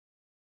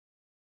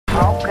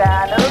hột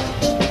gà nướng,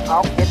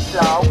 hột vịt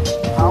lộn,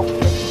 hột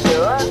vịt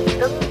sữa,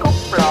 trứng cút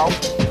lộn,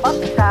 bắp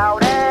xào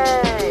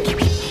đây.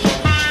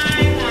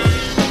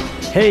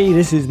 Hey,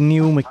 this is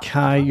Neil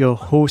Mackay, your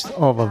host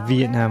of a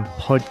Vietnam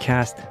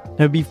podcast.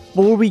 Now,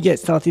 before we get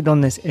started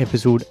on this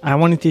episode, I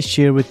wanted to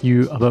share with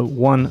you about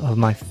one of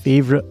my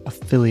favourite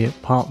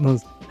affiliate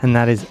partners, and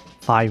that is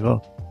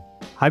Fiverr.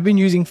 I've been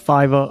using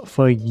Fiverr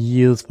for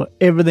years for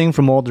everything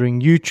from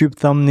ordering YouTube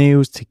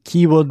thumbnails to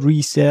keyword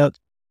research,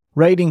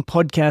 writing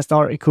podcast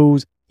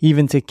articles,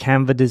 even to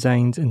Canva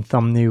designs and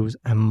thumbnails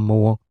and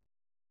more.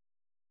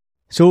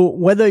 So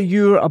whether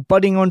you're a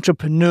budding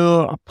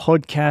entrepreneur, a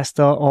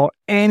podcaster, or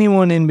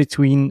anyone in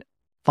between,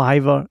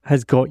 Fiverr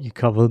has got you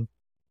covered.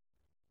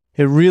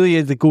 It really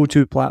is the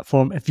go-to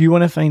platform if you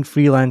want to find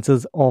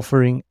freelancers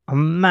offering a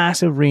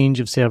massive range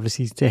of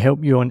services to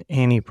help you on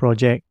any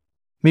project.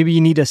 Maybe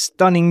you need a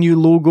stunning new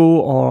logo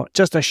or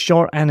just a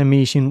short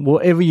animation,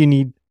 whatever you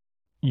need,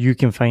 you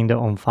can find it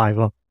on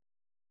Fiverr.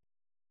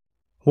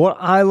 What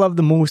I love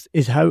the most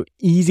is how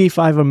easy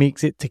Fiverr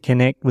makes it to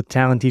connect with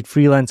talented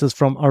freelancers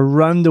from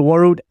around the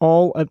world,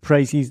 all at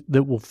prices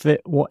that will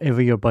fit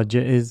whatever your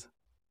budget is.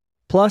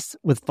 Plus,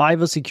 with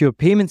Fiverr's secure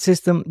payment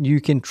system,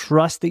 you can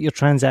trust that your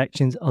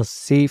transactions are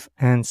safe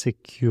and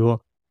secure.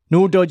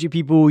 No dodgy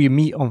people you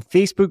meet on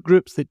Facebook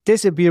groups that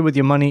disappear with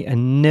your money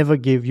and never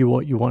give you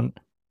what you want.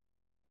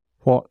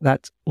 What,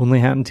 that's only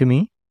happened to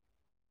me?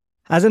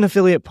 As an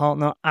affiliate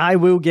partner, I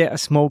will get a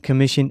small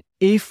commission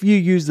if you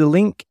use the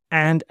link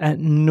and at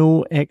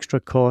no extra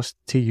cost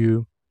to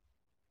you.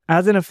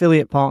 As an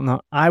affiliate partner,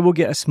 I will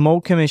get a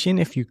small commission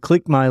if you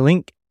click my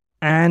link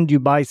and you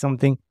buy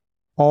something,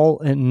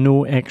 all at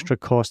no extra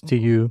cost to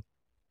you.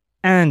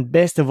 And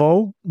best of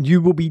all,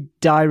 you will be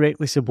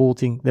directly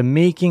supporting the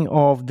making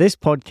of this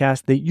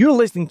podcast that you're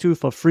listening to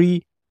for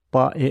free,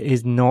 but it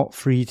is not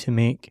free to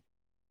make.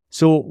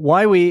 So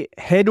why wait?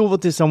 Head over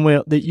to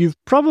somewhere that you've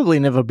probably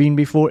never been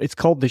before. It's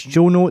called the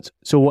show notes.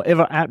 So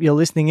whatever app you're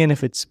listening in,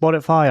 if it's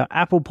Spotify or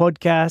Apple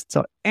Podcasts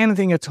or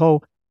anything at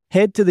all,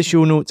 head to the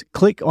show notes,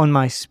 click on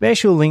my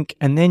special link,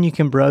 and then you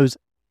can browse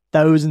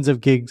thousands of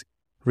gigs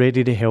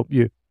ready to help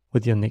you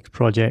with your next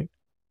project.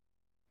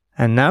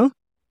 And now,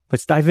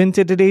 let's dive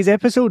into today's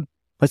episode.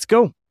 Let's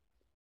go.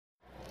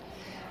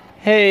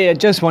 Hey, I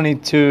just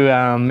wanted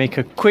to make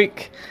a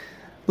quick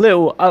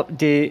little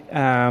update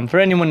for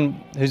anyone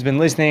who's been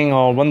listening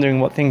or wondering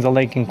what things are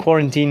like in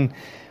quarantine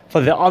for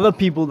the other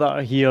people that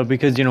are here,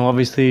 because, you know,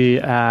 obviously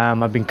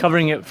I've been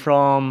covering it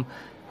from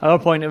our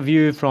point of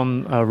view,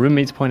 from our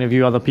roommates' point of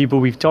view, other people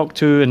we've talked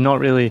to, and not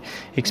really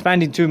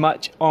expanding too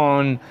much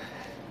on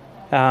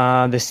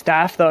the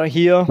staff that are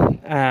here.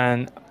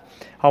 And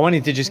I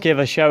wanted to just give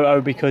a shout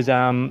out because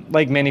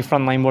like many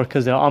frontline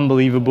workers, they're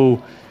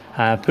unbelievable,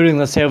 putting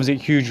themselves at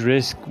huge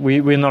risk.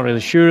 We're not really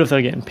sure if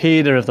they're getting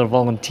paid or if they're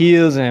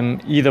volunteers,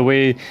 and either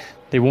way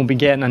they won't be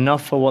getting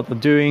enough for what they're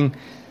doing.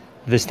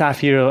 The staff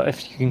here,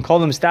 if you can call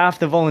them staff,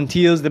 the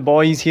volunteers, the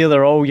boys here,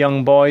 they're all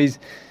young boys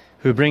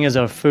who bring us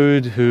our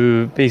food,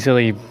 who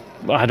basically,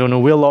 I don't know,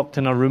 we're locked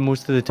in our room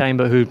most of the time,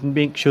 but who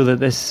make sure that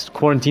this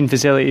quarantine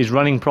facility is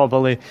running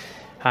properly,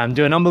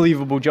 do an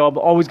unbelievable job,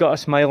 always got a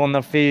smile on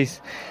their face.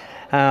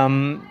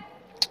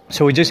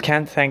 So we just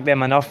can't thank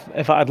them enough.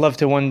 If I'd love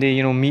to one day,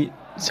 you know, meet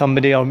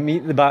somebody or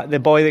meet the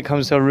boy that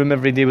comes to our room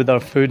every day with our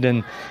food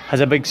and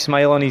has a big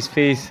smile on his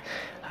face.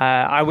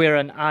 I wear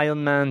an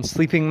Iron Man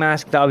sleeping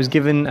mask that I was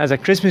given as a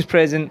Christmas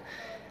present,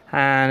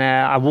 and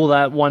I wore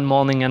that one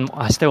morning and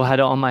I still had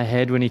it on my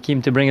head when he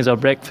came to bring us our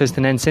breakfast,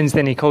 and then since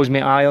then he calls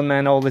me Iron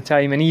Man all the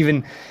time. And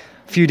even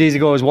a few days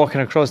ago I was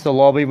walking across the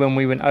lobby when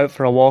we went out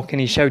for a walk and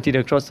he shouted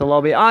across the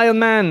lobby, Iron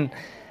Man!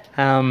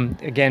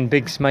 Again,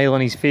 big smile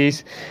on his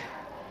face.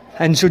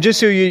 And so just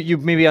so you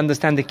maybe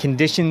understand the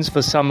conditions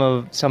for some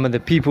of the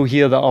people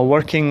here that are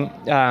working,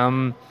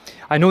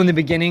 I know in the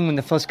beginning, when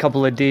the first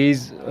couple of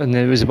days, and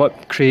it was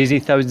about crazy,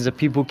 thousands of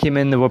people came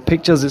in, there were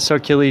pictures that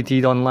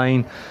circulated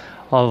online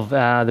of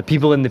the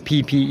people in the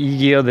PPE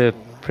gear, the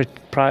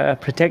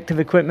protective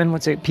equipment,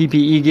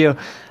 PPE gear,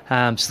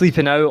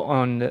 sleeping out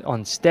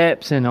on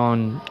steps and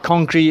on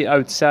concrete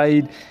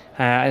outside,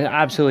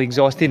 absolutely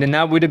exhausted. And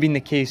that would have been the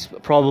case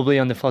probably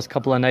on the first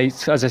couple of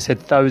nights. As I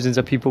said, thousands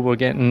of people were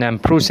getting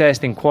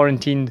processed and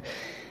quarantined,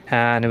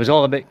 and it was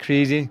all a bit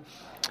crazy.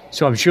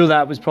 So I'm sure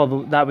that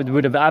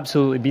would have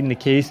absolutely been the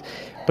case.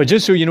 But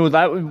just so you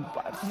know,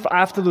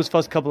 after those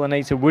first couple of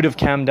nights, it would have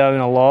calmed down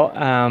a lot.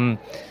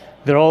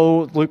 They're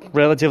all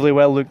relatively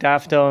well looked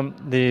after.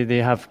 They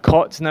have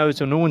cots now,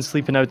 so no one's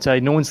sleeping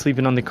outside, no one's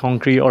sleeping on the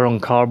concrete or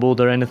on cardboard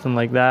or anything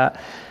like that.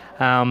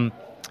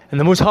 And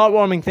the most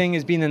heartwarming thing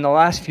has been in the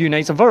last few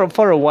nights,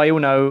 for a while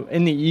now,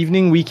 in the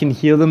evening we can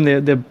hear them.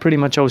 They're pretty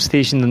much all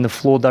stationed on the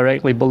floor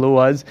directly below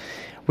us.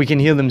 We can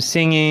hear them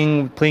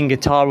singing, playing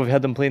guitar. We've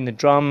heard them playing the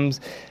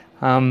drums.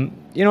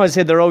 You know, as I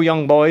said, they're all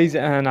young boys,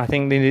 and I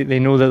think they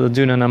know that they're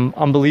doing an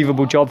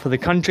unbelievable job for the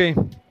country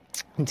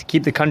and to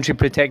keep the country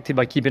protected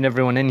by keeping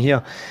everyone in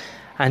here.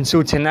 And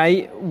so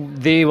tonight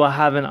they were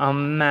having a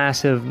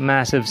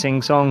massive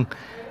sing-song.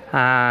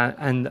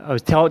 And I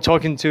was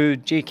talking to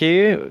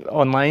JK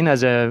online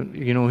as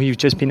he's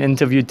just been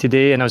interviewed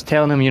today, and I was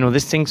telling him,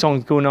 this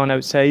sing-song's going on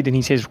outside, and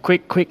he says,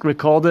 quick,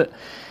 record it.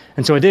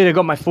 And so I did. I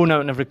got my phone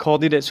out and I've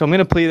recorded it. So I'm going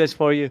to play this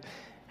for you.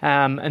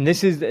 And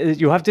this is,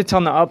 you have to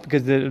turn it up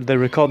because the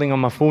recording on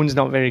my phone's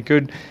not very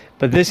good.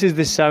 But this is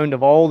the sound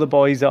of all the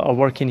boys that are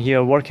working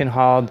here, working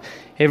hard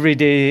every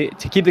day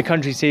to keep the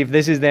country safe.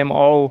 This is them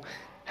all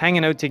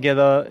hanging out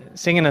together,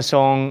 singing a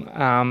song.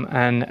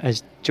 And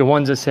as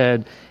Jawanza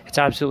said, it's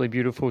absolutely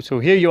beautiful. So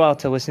here you are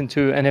to listen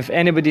to. And if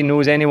anybody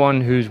knows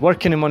anyone who's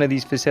working in one of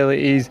these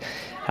facilities,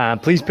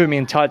 please put me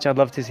in touch. I'd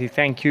love to say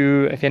thank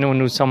you. If anyone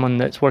knows someone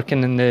that's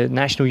working in the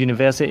National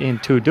University in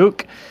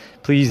Tuduk,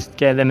 please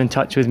get them in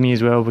touch with me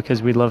as well,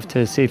 because we'd love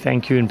to say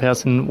thank you in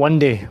person one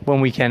day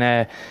when we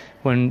can,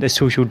 when the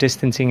social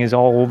distancing is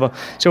all over.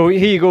 So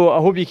here you go. I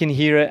hope you can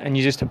hear it and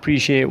you just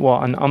appreciate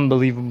what an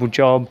unbelievable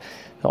job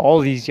that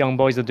all these young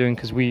boys are doing,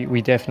 because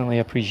we definitely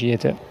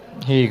appreciate it.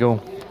 Here you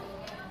go.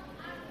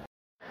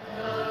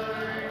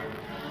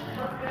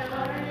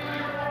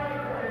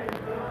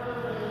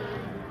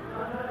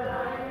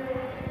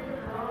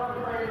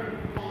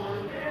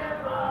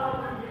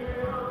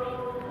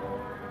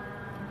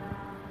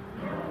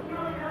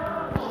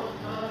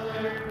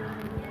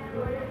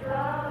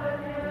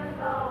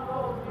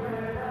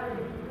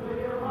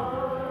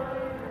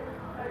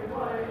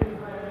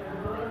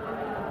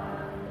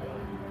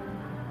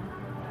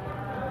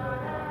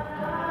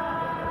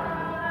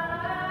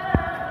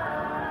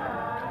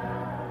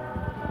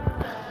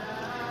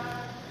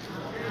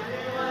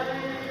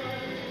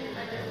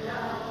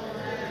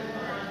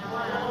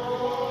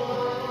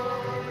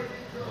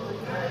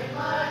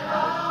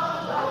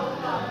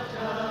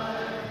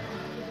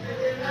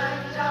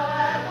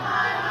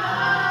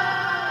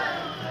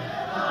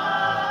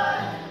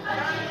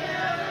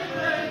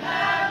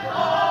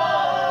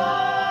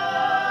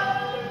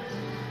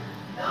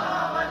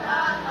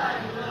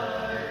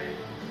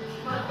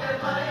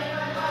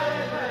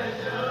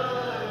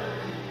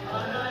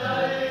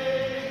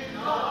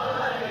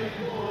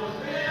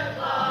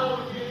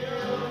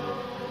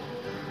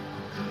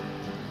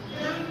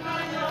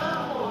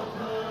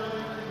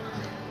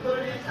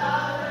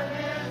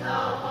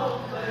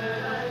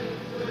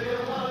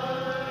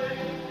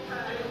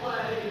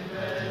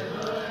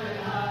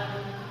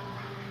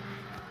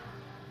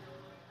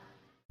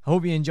 I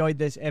hope you enjoyed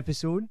this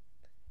episode.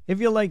 If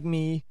you're like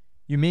me,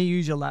 you may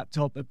use your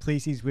laptop at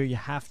places where you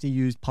have to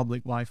use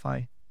public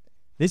Wi-Fi.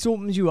 This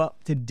opens you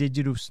up to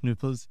digital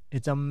snoopers.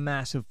 It's a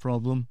massive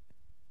problem.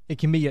 It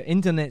can be your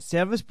internet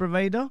service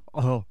provider,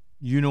 or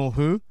you know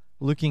who,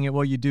 looking at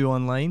what you do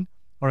online,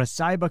 or a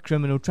cyber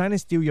criminal trying to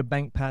steal your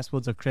bank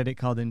passwords or credit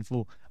card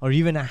info, or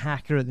even a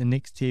hacker at the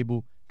next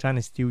table trying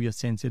to steal your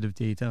sensitive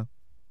data.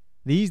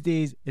 These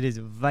days, it is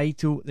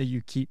vital that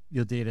you keep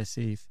your data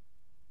safe.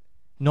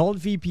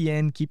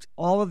 NordVPN keeps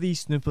all of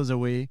these snoopers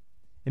away.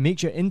 It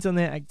makes your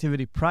internet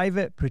activity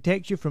private,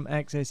 protects you from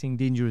accessing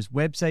dangerous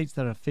websites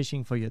that are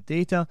phishing for your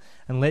data,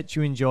 and lets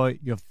you enjoy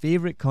your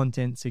favorite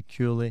content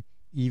securely,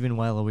 even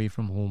while away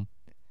from home.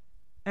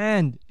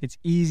 And it's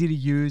easy to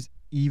use,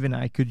 even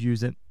I could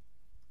use it.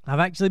 I've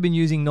actually been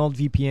using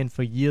NordVPN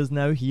for years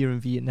now here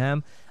in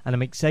Vietnam, and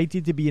I'm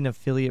excited to be an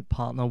affiliate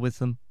partner with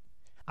them.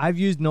 I've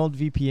used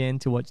NordVPN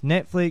to watch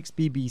Netflix,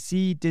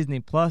 BBC, Disney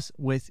Plus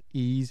with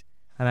ease.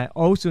 And I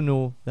also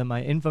know that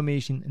my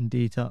information and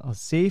data are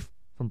safe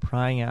from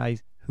prying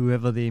eyes,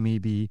 whoever they may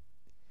be.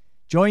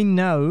 Join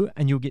now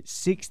and you'll get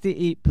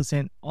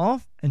 68%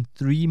 off and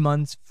 3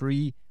 months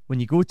free when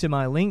you go to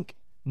my link,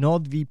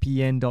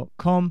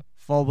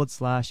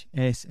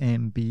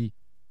 nordvpn.com/SMB.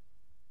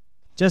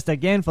 Just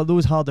again, for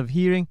those hard of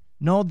hearing,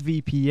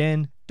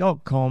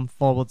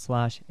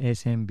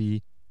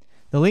 nordvpn.com/SMB.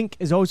 The link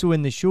is also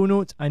in the show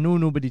notes. I know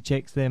nobody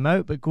checks them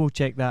out, but go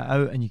check that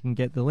out and you can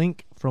get the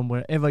link from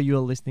wherever you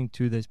are listening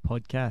to this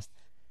podcast.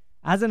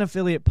 As an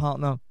affiliate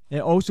partner,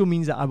 it also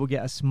means that I will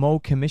get a small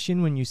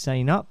commission when you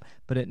sign up,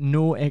 but at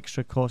no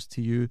extra cost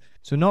to you.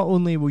 So not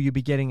only will you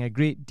be getting a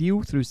great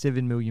deal through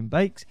 7 Million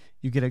Bikes,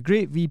 you get a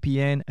great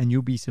VPN and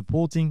you'll be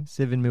supporting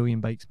 7 Million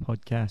Bikes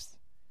podcast.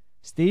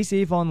 Stay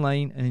safe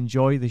online and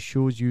enjoy the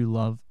shows you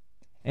love.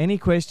 Any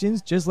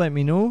questions, just let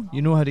me know.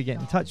 You know how to get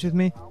in touch with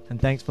me. And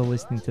thanks for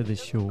listening to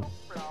this show.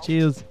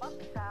 Cheers.